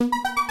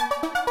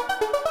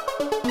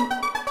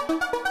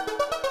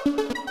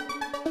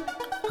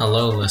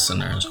Hello,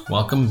 listeners.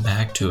 Welcome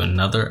back to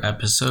another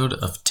episode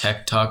of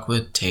Tech Talk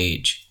with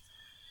Tage.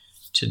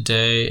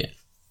 Today,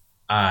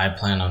 I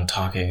plan on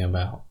talking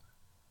about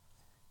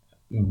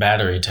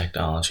battery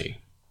technology.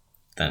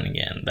 Then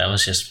again, that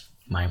was just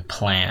my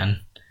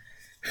plan.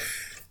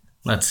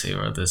 Let's see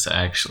where this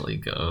actually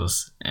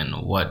goes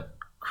and what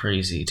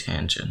crazy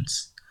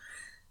tangents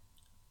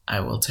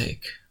I will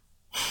take.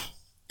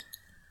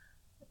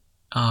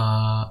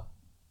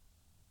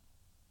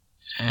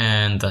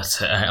 And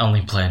that's it. I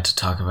only plan to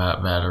talk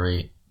about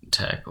battery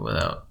tech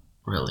without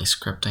really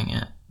scripting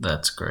it.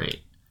 That's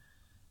great.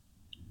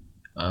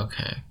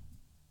 Okay.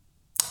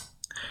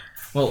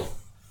 Well,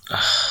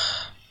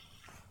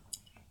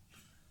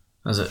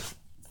 was it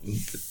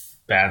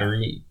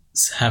batteries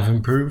have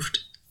improved?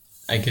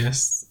 I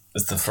guess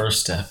is the first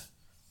step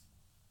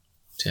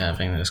to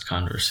having this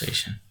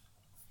conversation.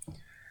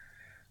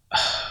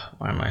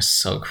 Why am I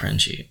so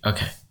cringy?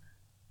 Okay.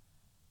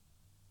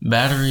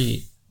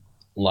 Battery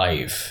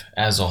life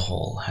as a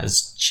whole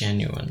has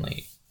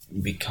genuinely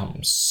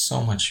become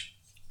so much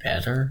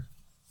better,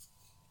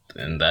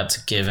 and that's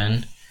a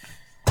given.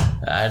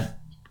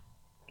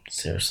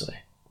 Seriously,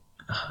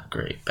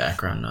 great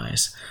background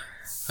noise.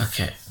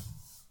 Okay,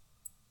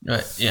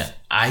 but yeah,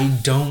 I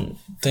don't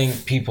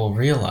think people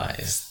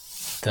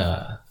realize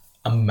the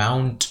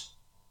amount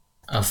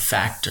of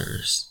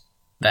factors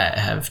that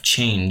have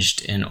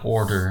changed in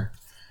order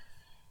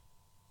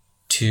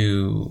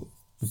to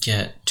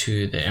get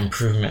to the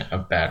improvement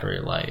of battery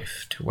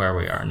life to where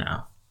we are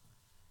now.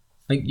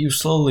 Like, you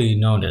slowly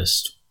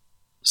noticed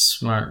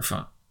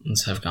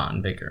smartphones have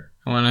gotten bigger.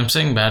 And when I'm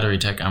saying battery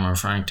tech, I'm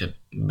referring to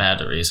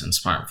batteries in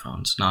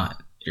smartphones,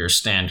 not your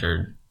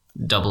standard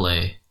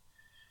AA,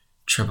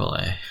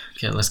 AAA.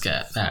 Okay, let's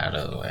get that out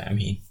of the way.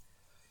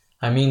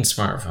 I mean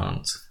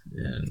smartphones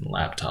and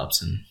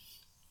laptops and,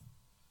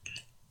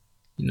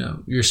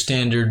 your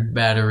standard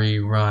battery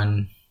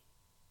run,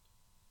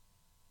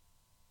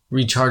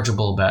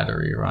 rechargeable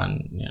battery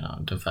run,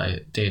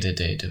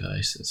 day-to-day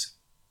devices.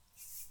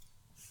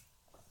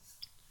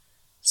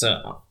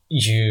 So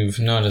you've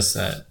noticed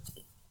that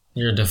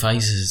your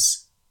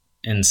devices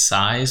in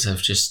size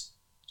have just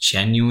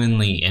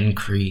genuinely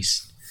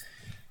increased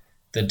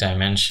the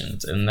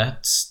dimensions, and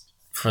that's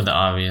for the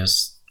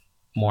obvious: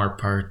 more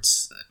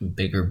parts,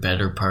 bigger,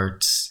 better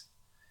parts,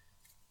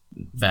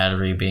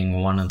 battery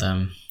being one of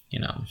them.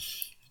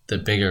 The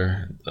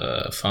bigger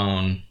the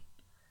phone,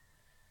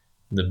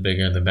 the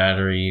bigger the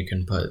battery you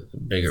can put, the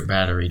bigger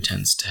battery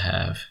tends to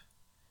have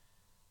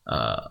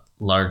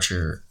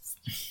larger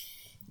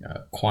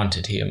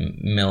quantity of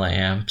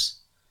milliamps.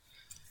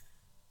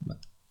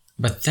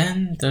 But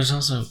then there's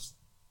also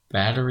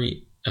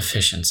battery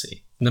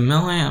efficiency. The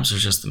milliamps are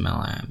just the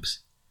milliamps.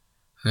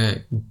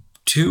 Okay,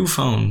 2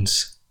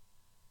 phones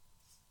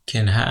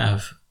can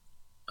have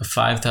a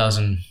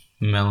 5,000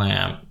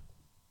 milliamp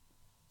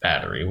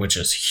battery, which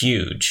is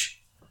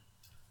huge.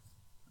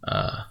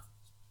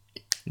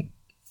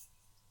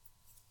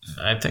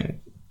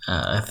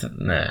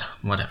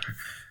 Whatever.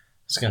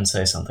 I was going to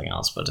say something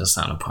else, but it's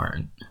not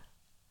important.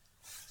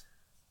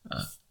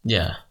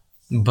 Yeah.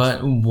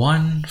 But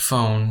one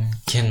phone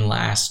can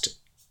last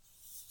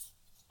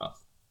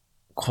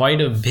quite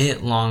a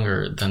bit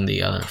longer than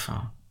the other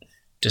phone,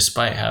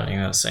 despite having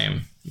the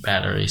same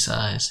battery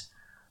size.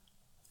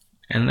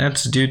 And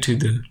that's due to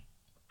the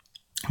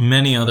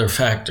many other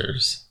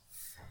factors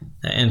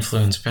that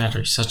influence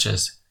batteries, such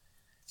as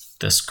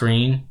the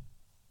screen,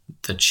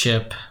 the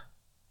chip,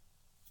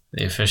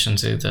 the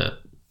efficiency, the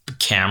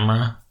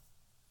camera.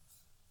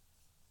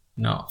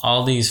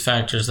 All these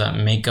factors that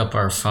make up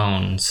our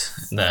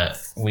phones that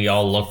we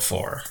all look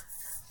for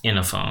in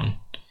a phone.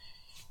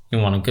 You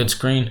want a good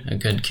screen, a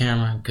good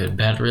camera, good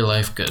battery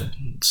life, good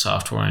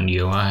software and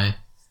UI,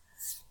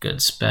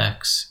 good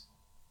specs.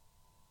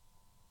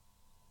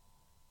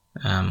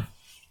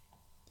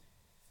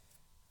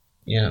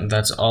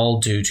 That's all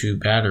due to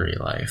battery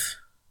life.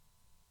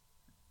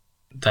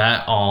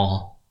 That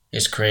all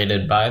is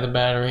created by the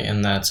battery,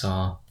 and that's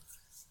all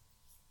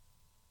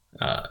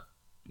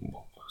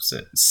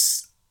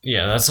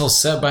that's all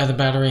set by the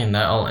battery, and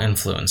that all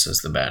influences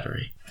the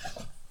battery.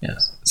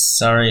 Yes,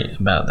 sorry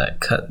about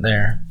that cut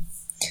there.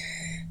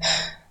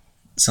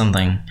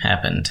 Something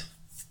happened.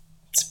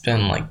 It's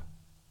been like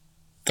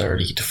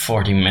 30 to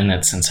 40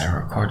 minutes since I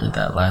recorded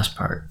that last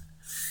part.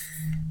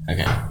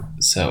 Okay,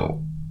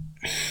 so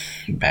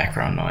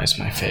background noise,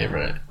 my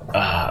favorite.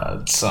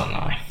 It's so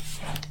annoying.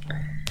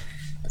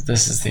 But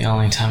this is the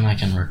only time I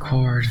can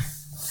record.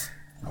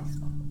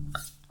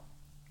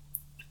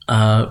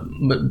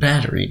 But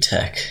battery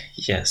tech,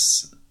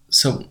 yes.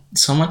 So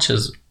much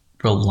is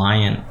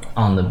reliant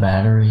on the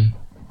battery,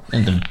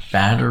 and the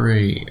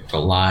battery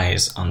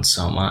relies on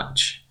so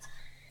much.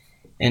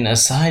 And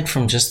aside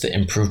from just the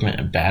improvement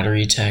of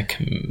battery tech,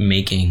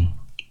 making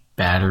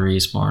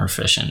batteries more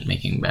efficient,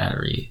 making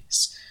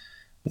batteries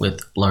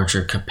with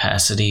larger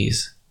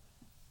capacities,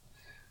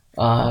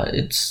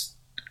 it's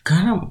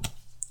kind of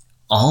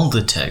all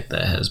the tech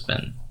that has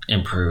been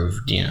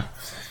improved,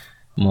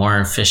 more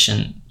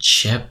efficient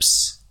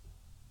chips,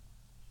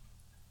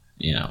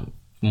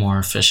 more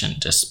efficient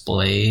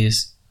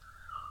displays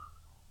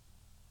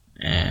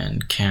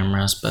and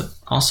cameras, but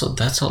also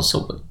that's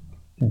also what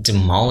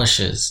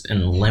demolishes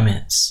and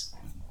limits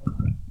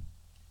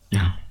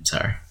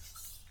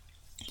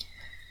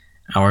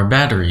our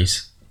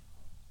batteries,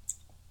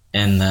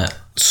 and that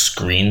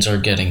screens are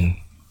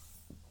getting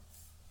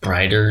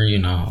brighter.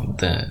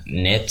 The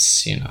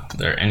nits,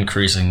 they're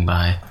increasing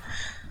by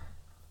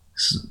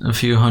a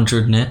few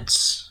hundred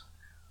nits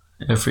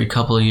every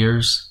couple of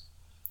years.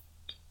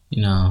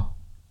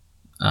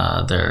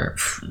 Their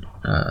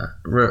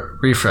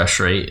refresh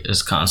rate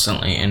is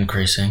constantly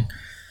increasing.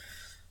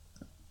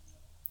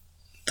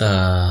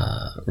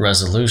 The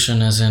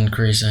resolution is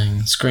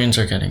increasing. Screens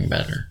are getting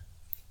better.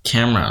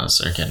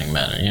 Cameras are getting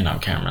better.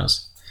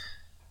 Cameras,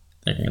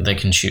 they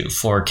can shoot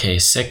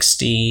 4K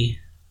 60,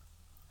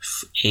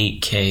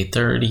 8K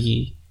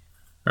 30,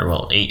 or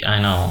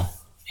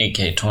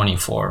 8K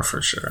 24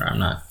 for sure. I'm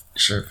not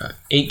sure, but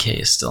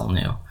 8K is still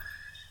new.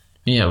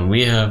 Yeah,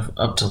 we have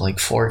up to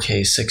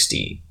 4K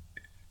 60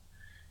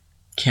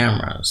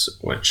 cameras,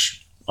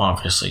 which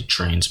obviously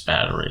drains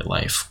battery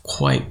life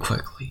quite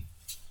quickly.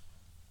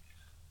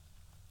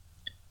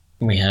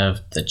 We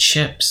have the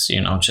chips,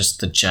 just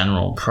the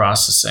general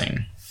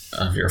processing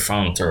of your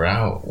phone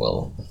throughout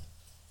will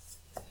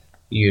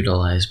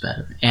utilize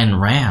battery. And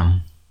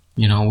RAM,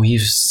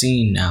 we've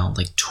seen now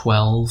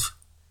 12,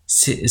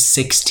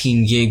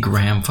 16 gig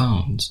RAM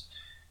phones,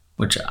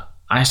 which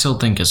I still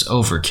think is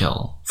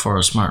overkill for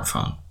a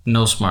smartphone.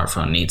 No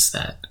smartphone needs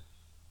that.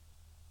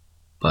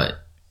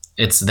 But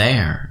it's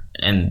there,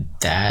 and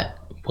that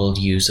will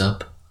use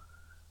up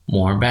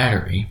more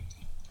battery.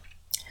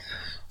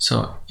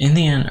 So in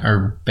the end, our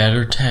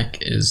better tech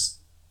is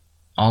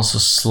also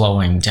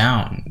slowing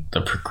down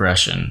the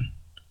progression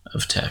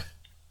of tech.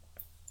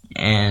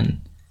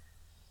 And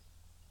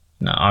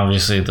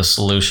obviously the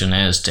solution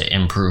is to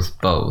improve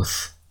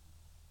both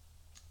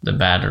the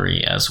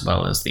battery as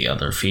well as the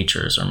other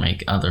features, or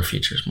make other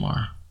features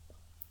more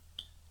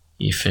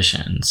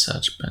efficient and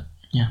such. But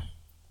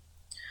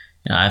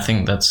I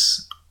think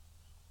that's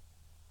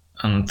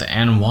and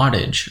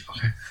wattage.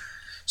 Okay,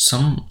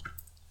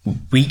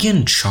 we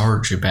can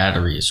charge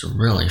batteries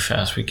really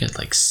fast. We get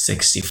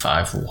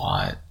 65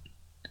 watt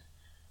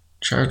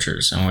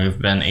chargers, and we've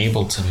been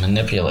able to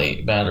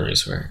manipulate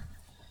batteries where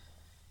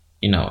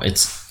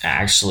it's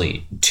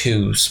actually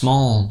two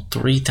small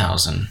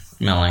 3,000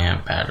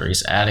 milliamp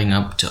batteries adding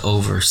up to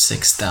over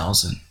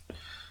 6,000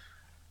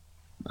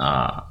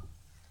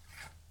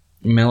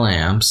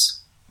 milliamps,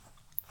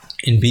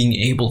 and being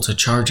able to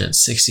charge at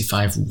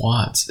 65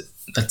 watts.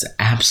 That's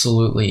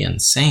absolutely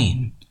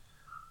insane.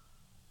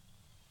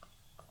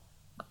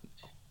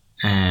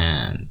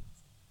 And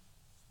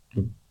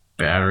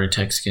battery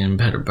tech's getting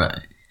better,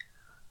 but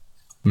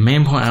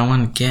main point I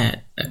want to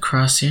get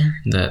across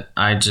here, that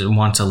I just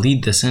want to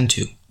lead this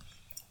into,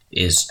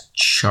 is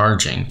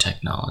charging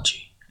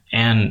technology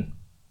and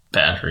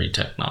battery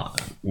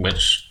technology,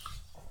 which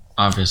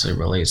obviously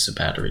relates to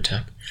battery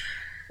tech.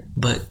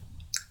 But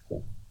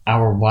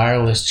our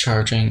wireless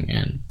charging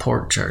and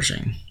port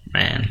charging,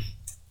 man,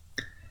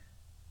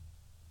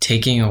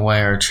 taking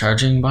away our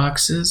charging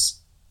boxes,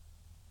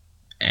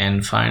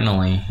 and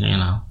finally,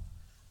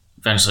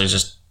 eventually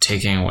just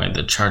taking away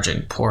the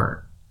charging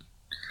port.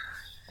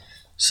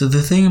 So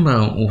the thing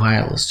about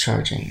wireless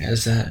charging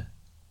is that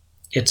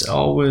it's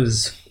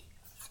always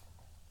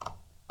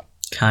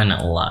kind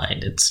of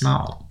lied. It's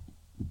not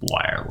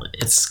wireless.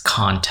 It's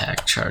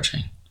contact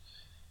charging.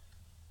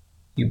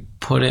 You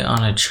put it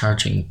on a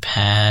charging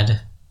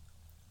pad.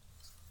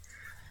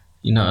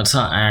 It's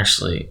not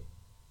actually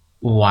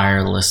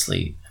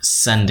wirelessly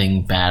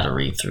sending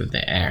battery through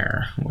the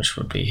air, which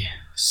would be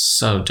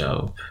so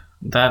dope.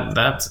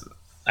 That's,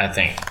 I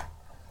think,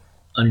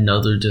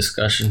 another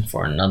discussion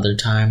for another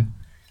time.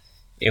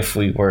 If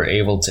we were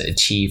able to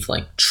achieve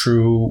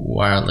true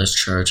wireless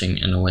charging,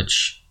 in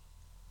which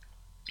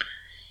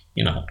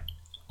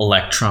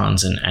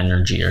electrons and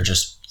energy are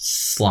just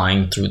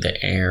flying through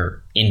the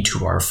air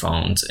into our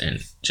phones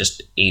and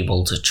just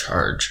able to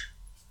charge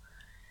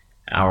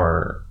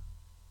our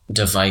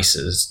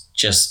devices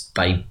just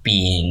by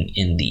being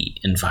in the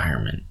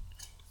environment.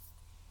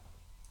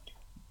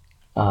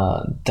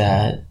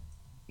 That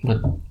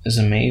is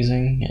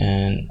amazing,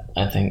 and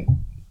I think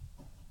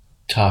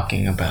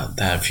talking about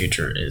that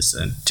future is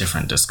a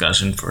different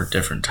discussion for a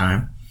different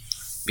time,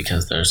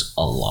 because there's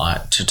a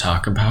lot to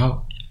talk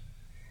about.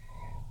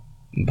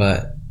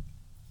 But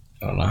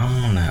what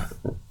I want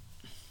to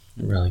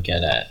really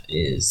get at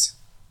is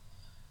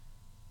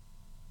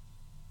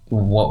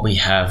what we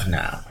have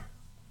now.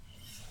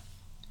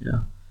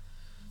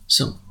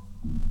 So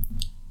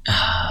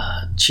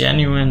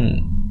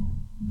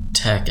genuine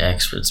tech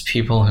experts,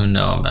 people who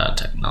know about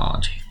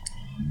technology,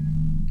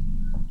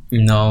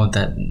 know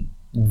that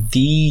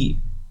the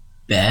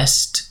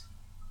best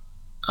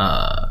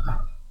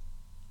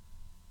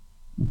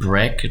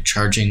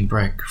charging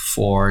brick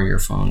for your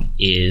phone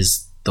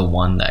is the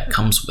one that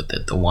comes with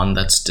it, the one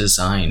that's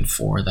designed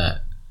for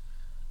that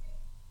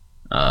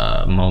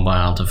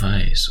mobile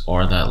device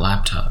or that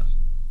laptop.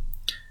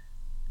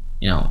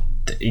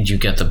 you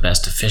get the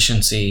best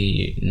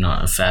efficiency,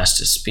 not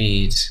fastest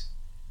speeds.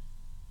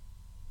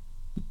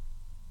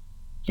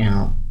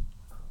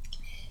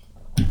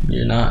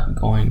 You're not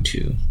going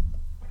to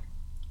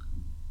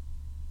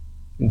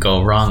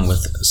go wrong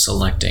with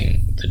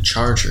selecting the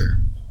charger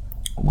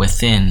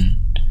within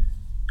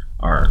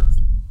or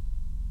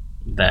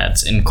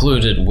that's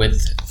included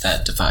with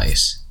that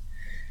device.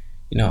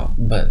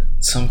 But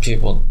some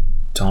people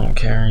don't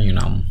care.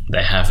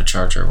 They have a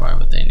charger. Why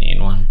would they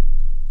need one?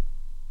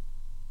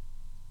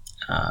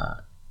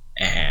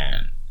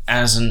 And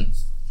as an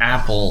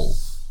Apple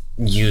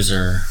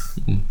user,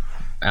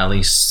 at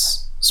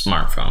least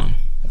smartphone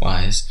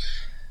wise,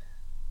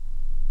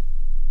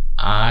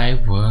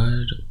 I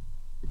would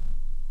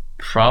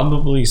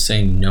probably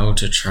say no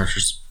to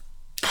chargers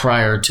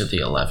prior to the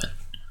 11.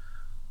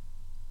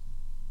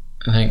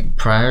 I think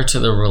prior to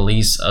the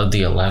release of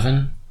the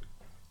 11,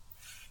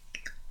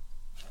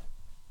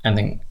 I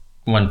think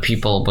when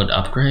people would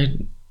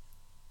upgrade,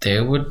 they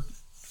would,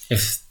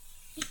 if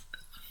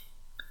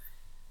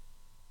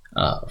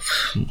okay,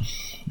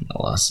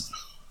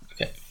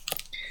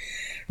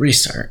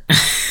 restart.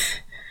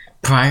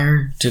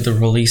 Prior to the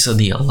release of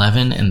the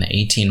 11 and the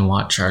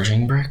 18-watt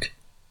charging brick,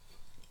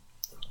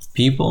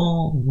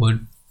 people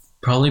would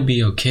probably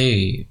be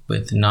okay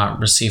with not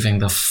receiving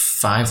the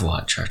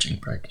 5-watt charging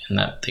brick, and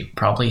that they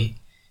probably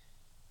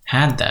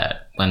had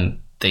that when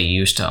they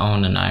used to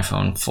own an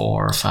iPhone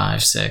 4,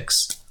 5,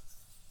 6,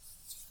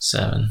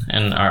 7,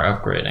 and are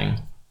upgrading.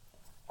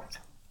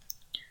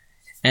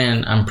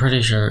 And I'm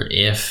pretty sure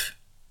if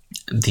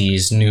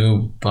these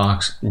new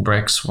box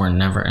bricks were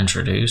never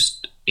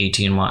introduced,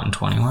 18-watt and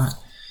 20-watt,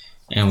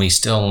 and we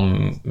still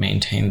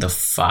maintain the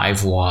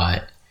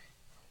 5-watt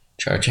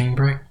charging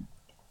brick,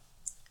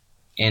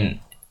 and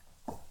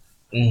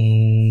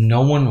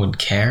no one would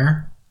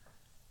care,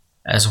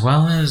 as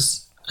well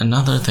as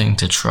another thing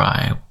to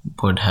try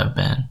would have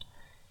been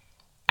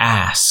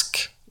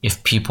ask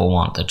if people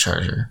want the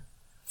charger.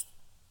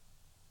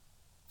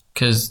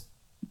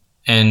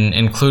 And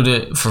include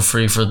it for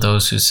free for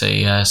those who say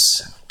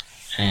yes,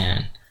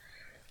 and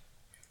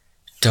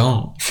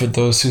don't for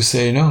those who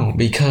say no,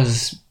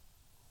 because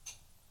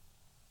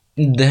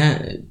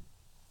that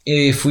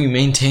if we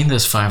maintain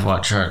this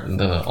 5-watt charger,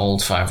 the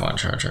old 5-watt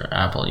charger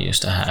Apple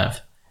used to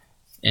have,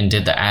 and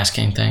did the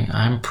asking thing,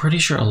 I'm pretty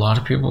sure a lot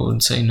of people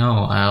would say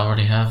no, I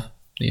already have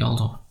the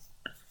old one.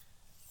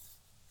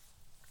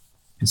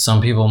 And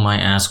some people might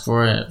ask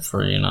for it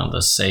for,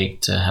 the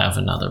sake to have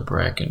another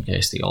brick in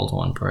case the old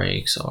one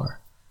breaks, or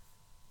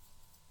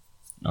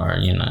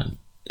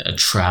a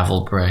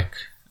travel brick,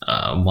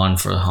 one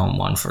for home,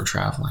 one for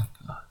traveling.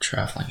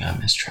 I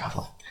miss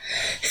traveling.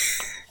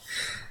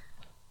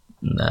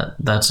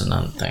 That's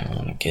another thing I'm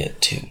gonna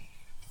get to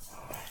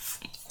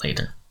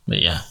later.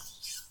 But yeah,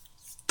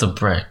 the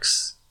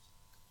bricks.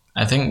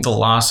 I think the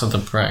loss of the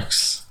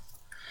bricks,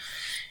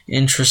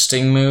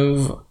 interesting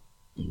move.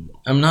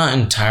 I'm not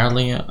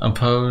entirely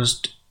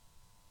opposed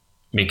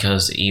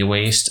because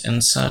e-waste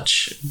and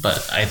such,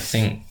 but I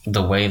think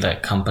the way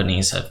that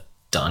companies have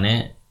done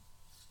it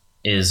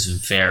is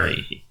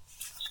very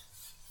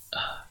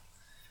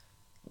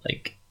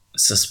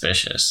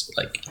suspicious.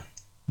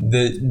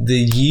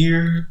 The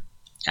year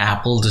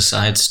Apple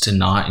decides to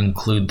not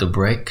include the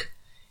brick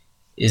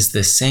is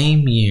the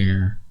same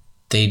year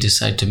they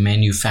decide to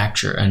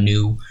manufacture a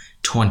new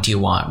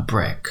 20-watt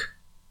brick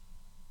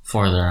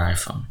for their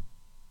iPhone,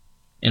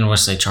 in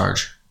which they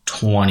charge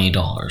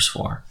 $20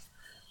 for.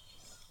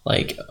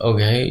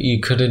 Okay, you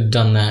could have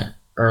done that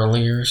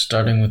earlier,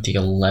 starting with the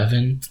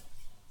 11.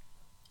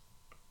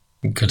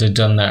 You could have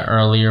done that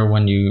earlier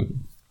when you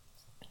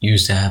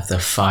used to have the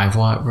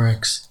 5-watt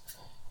bricks.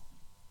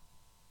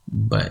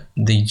 But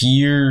the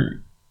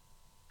year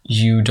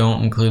you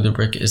don't include the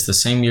brick is the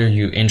same year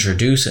you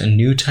introduce a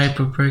new type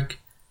of brick,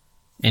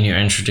 and you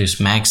introduce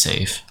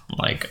MagSafe.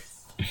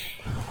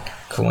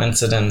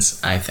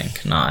 Coincidence? I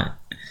think not.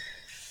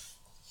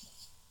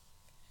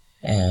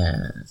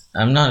 And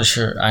I'm not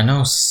sure. I know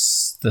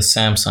the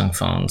Samsung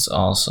phones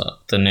also,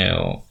 the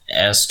new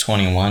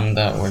S21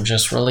 that were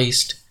just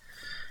released,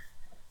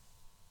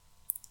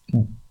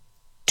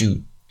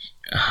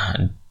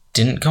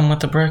 didn't come with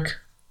the brick.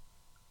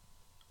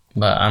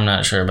 But I'm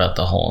not sure about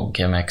the whole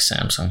gimmick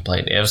Samsung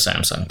played. If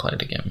Samsung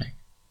played a gimmick,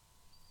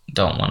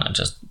 don't want to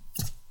just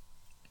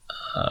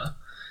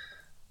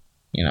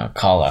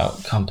call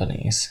out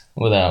companies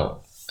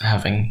without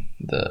having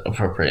the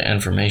appropriate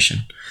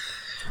information.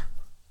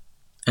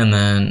 And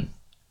then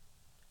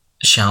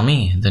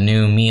Xiaomi, the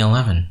new Mi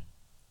 11.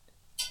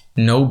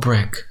 No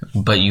brick,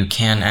 but you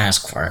can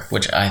ask for it,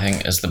 which I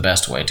think is the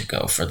best way to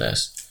go for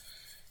this.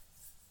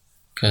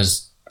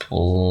 Because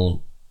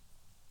when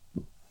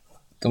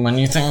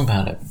you think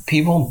about it,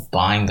 people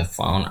buying the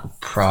phone are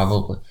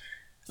probably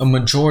a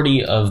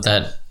majority of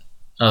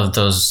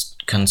those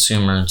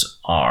consumers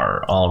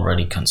are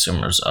already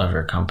consumers of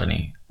your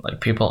company.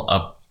 People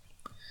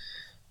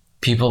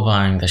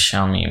buying the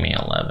Xiaomi Mi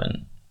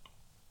 11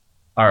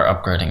 are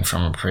upgrading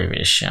from a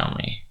previous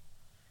Xiaomi.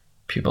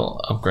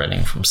 people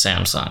upgrading from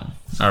Samsung,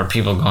 or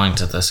people going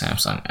to the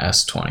Samsung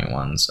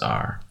S21s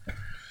are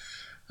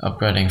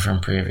upgrading from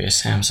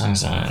previous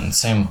Samsungs, and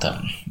same with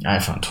the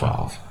iPhone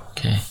 12.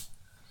 Okay.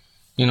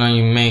 You know,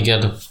 you may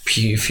get a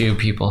few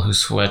people who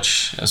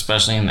switch,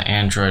 especially in the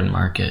Android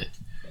market.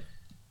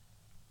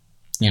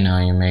 You know,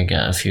 you may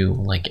get a few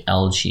like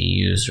LG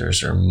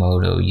users or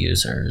Moto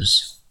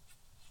users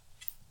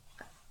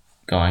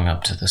going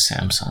up to the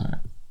Samsung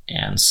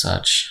and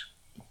such.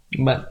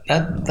 But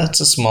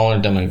that's a smaller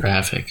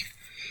demographic.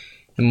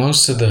 And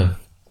most of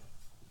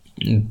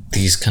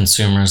these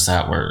consumers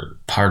that were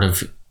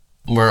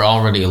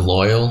already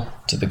loyal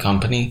to the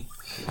company,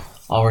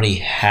 already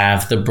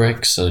have the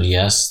brick, so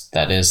yes,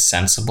 that is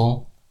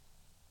sensible.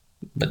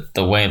 But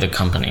the way the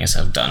companies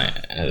have done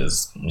it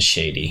is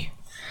shady.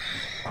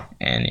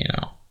 And, you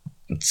know,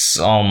 it's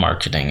all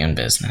marketing and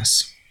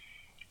business.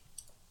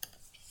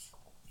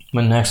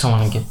 But next I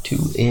want to get to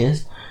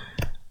is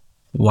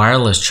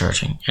wireless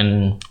charging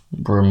and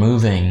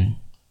removing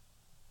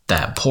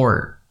that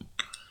port.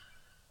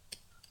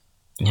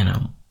 You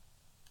know,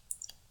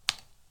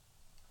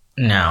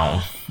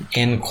 now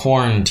in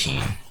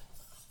quarantine,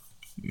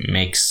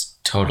 makes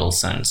total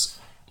sense.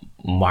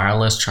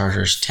 Wireless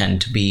chargers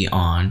tend to be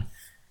on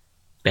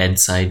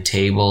bedside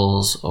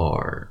tables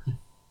or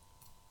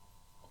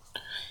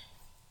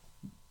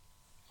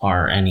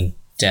any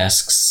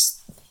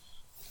desks,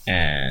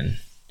 and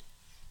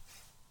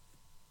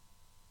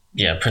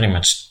yeah, pretty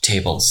much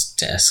tables,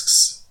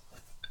 desks,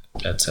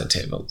 bedside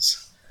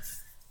tables.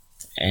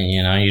 And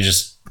you know, you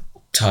just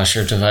toss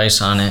your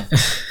device on it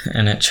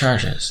and it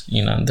charges.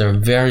 You know, they're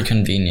very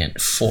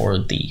convenient for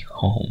the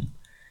home.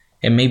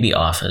 It may be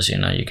office, you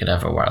know, you could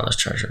have a wireless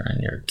charger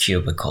in your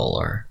cubicle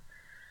or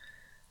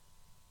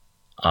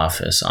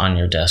office on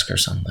your desk or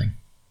something.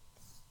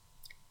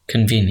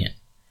 Convenient.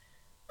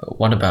 But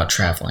what about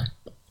traveling?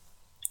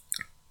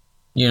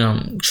 You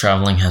know,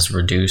 traveling has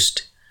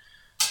reduced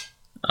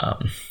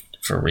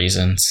for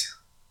reasons,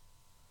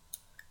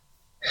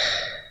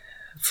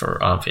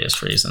 for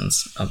obvious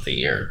reasons, of the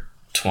year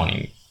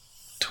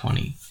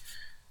 2020.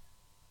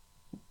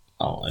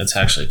 Oh, it's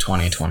actually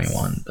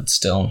 2021, but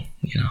still,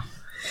 you know.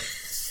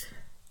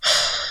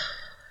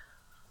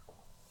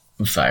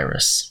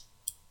 Virus.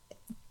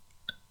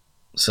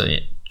 So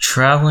yeah,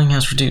 traveling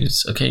has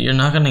reduced. Okay, you're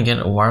not going to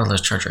get a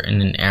wireless charger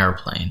in an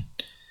airplane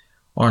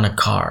or in a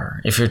car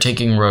if you're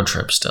taking road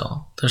trips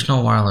still. There's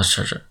no wireless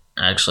charger.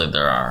 Actually,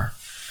 there are.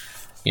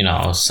 You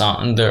know,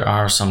 there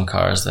are some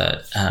cars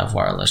that have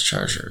wireless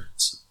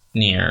chargers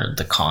near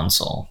the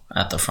console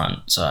at the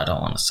front, so I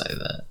don't want to say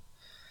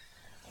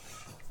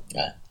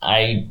that.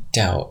 I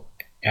doubt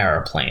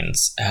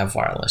airplanes have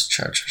wireless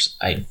chargers.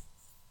 I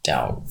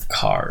doubt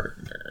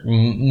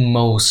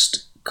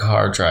most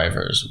car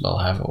drivers will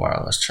have a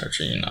wireless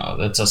charger. You know,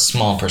 that's a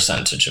small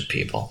percentage of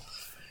people.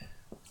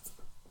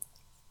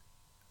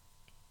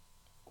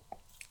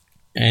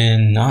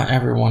 And not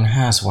everyone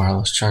has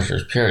wireless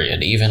chargers,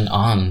 period, even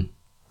on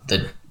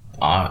the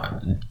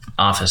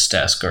office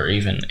desk or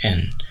even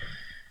in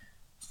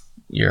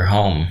your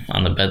home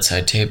on the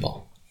bedside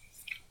table.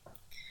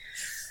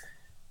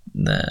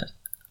 A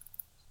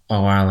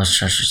wireless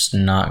charger is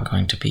not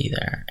going to be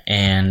there.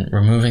 And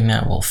removing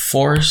that will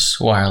force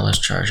wireless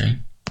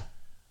charging,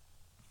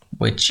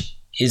 which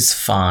is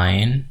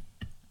fine,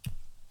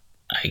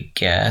 I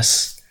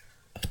guess.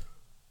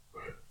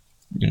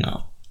 You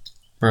know,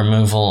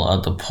 removal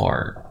of the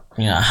port.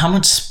 You know, how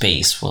much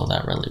space will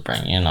that really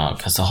bring? You know,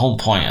 because the whole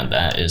point of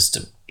that is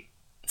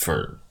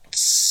for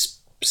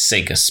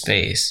sake of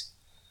space.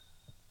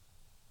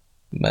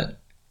 But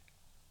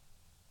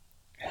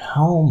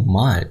how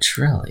much,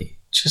 really?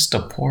 Just a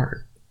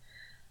port.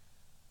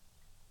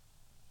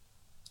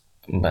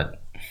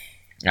 But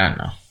I don't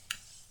know.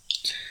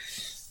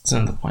 It's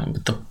not the point.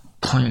 But the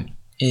point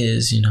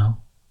is, you know,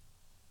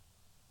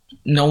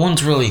 no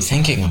one's really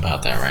thinking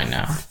about that right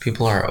now.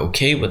 People are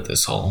okay with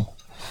this whole,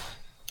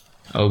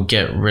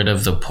 get rid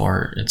of the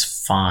port, it's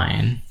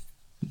fine,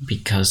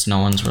 because no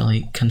one's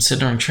really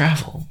considering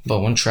travel.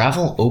 But when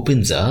travel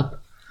opens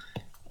up,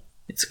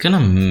 it's gonna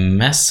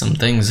mess some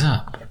things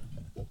up.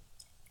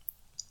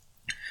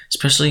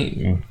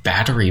 Especially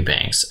battery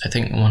banks. I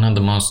think one of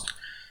the most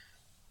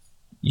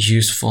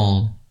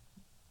useful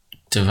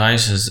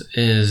devices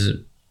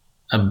is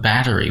a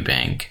battery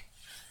bank.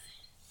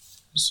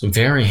 It's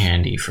very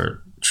handy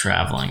for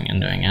traveling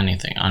and doing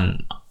anything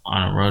on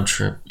a road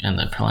trip, in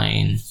the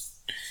plane,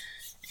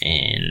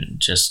 and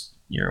just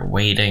you're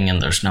waiting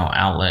and there's no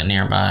outlet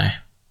nearby.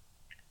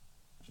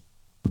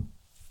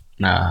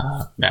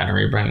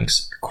 Battery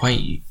banks are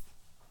quite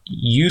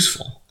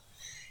useful.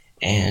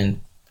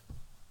 And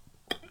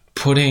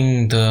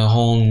putting the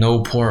whole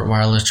no port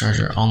wireless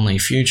charger only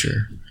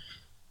future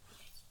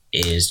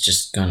is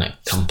just gonna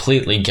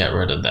completely get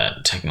rid of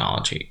that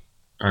technology.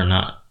 Or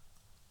not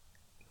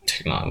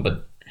technology,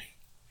 but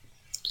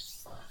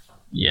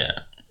yeah,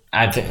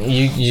 I think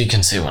you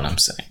can see what I'm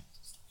saying.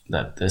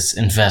 That this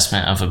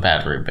investment of a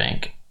battery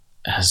bank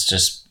has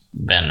just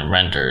been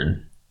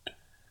rendered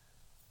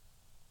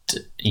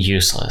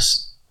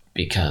useless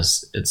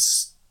because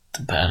it's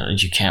the battery.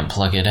 You can't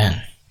plug it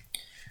in.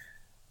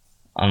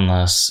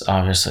 Unless,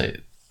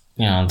 obviously,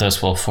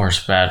 this will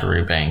force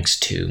battery banks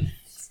to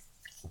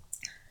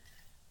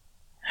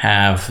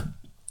have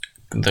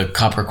the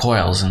copper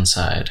coils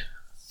inside,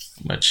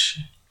 which,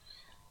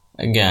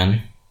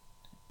 again,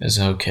 is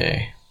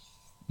okay.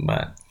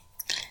 But,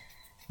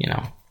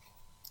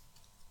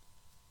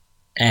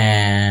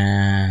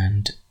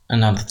 And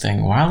another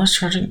thing, wireless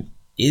charging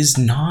is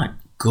not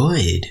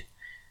good.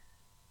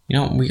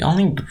 We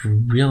only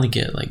really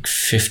get like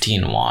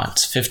 15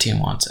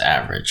 watts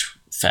average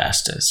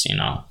fastest,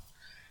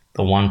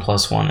 The 1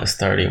 + 1 is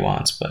 30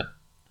 watts, but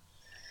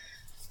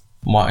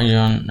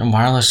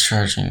wireless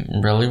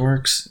charging really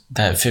works.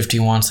 That 50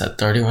 watts, that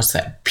 30 watts,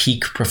 that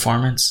peak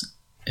performance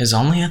is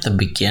only at the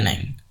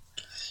beginning.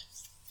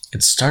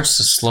 It starts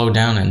to slow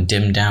down and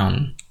dim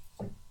down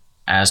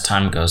as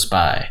time goes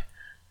by.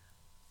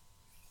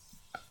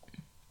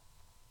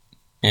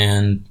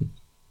 And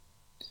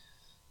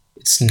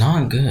it's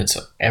not good.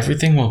 So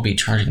everything will be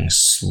charging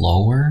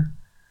slower.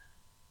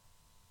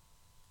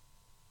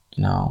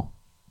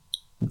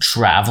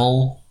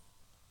 Travel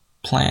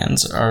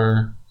plans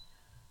are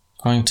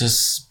going to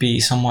be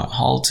somewhat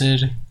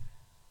halted.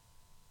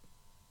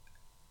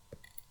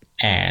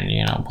 And,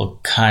 we'll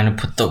kind of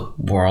put the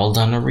world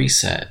on a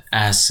reset,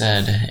 as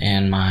said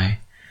in my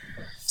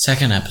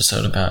second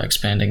episode about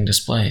expanding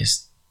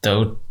displays.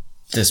 Though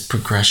this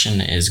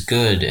progression is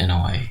good in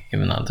a way,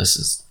 even though this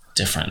is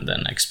different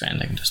than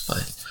expanding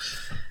display,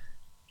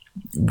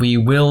 we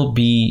will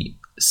be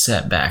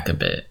set back a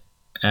bit.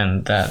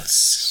 And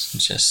that's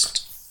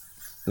just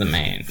the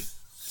main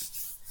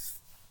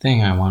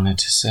thing I wanted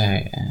to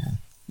say. And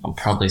I'll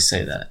probably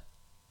say that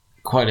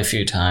quite a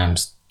few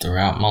times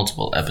throughout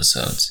multiple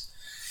episodes.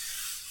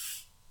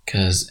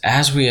 Because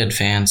as we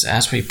advance,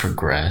 as we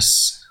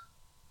progress,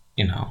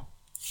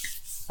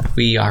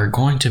 we are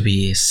going to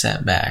be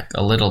set back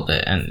a little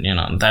bit.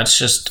 And, that's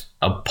just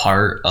a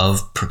part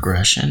of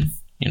progression.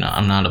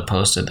 I'm not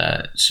opposed to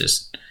that. It's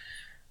just,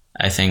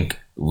 I think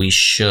we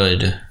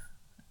should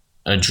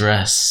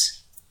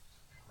address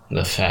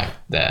the fact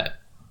that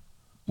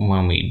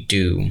when we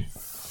do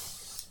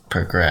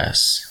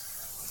progress,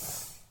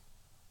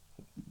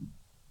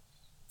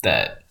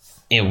 that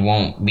it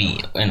won't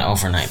be an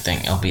overnight thing.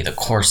 It'll be the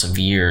course of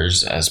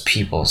years as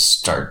people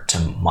start to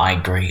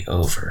migrate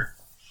over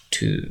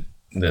to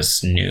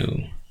this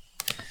new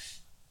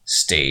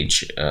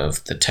stage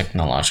of the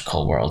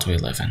technological world we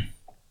live in.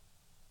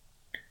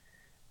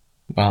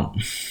 Well,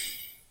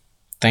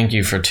 thank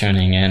you for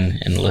tuning in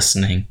and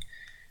listening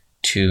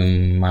to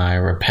my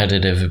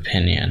repetitive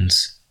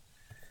opinions.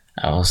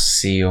 I will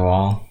see you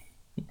all,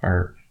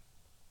 or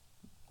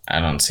I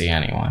don't see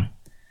anyone.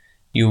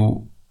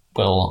 You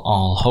will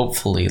all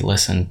hopefully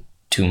listen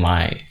to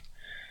my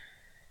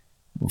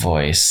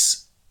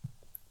voice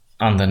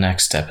on the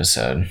next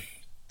episode.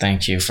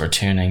 Thank you for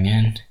tuning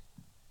in.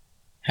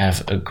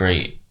 Have a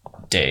great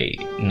day,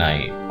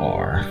 night,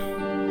 or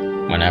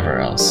whenever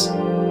else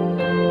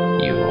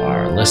you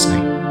are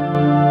listening.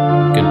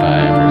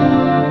 Goodbye.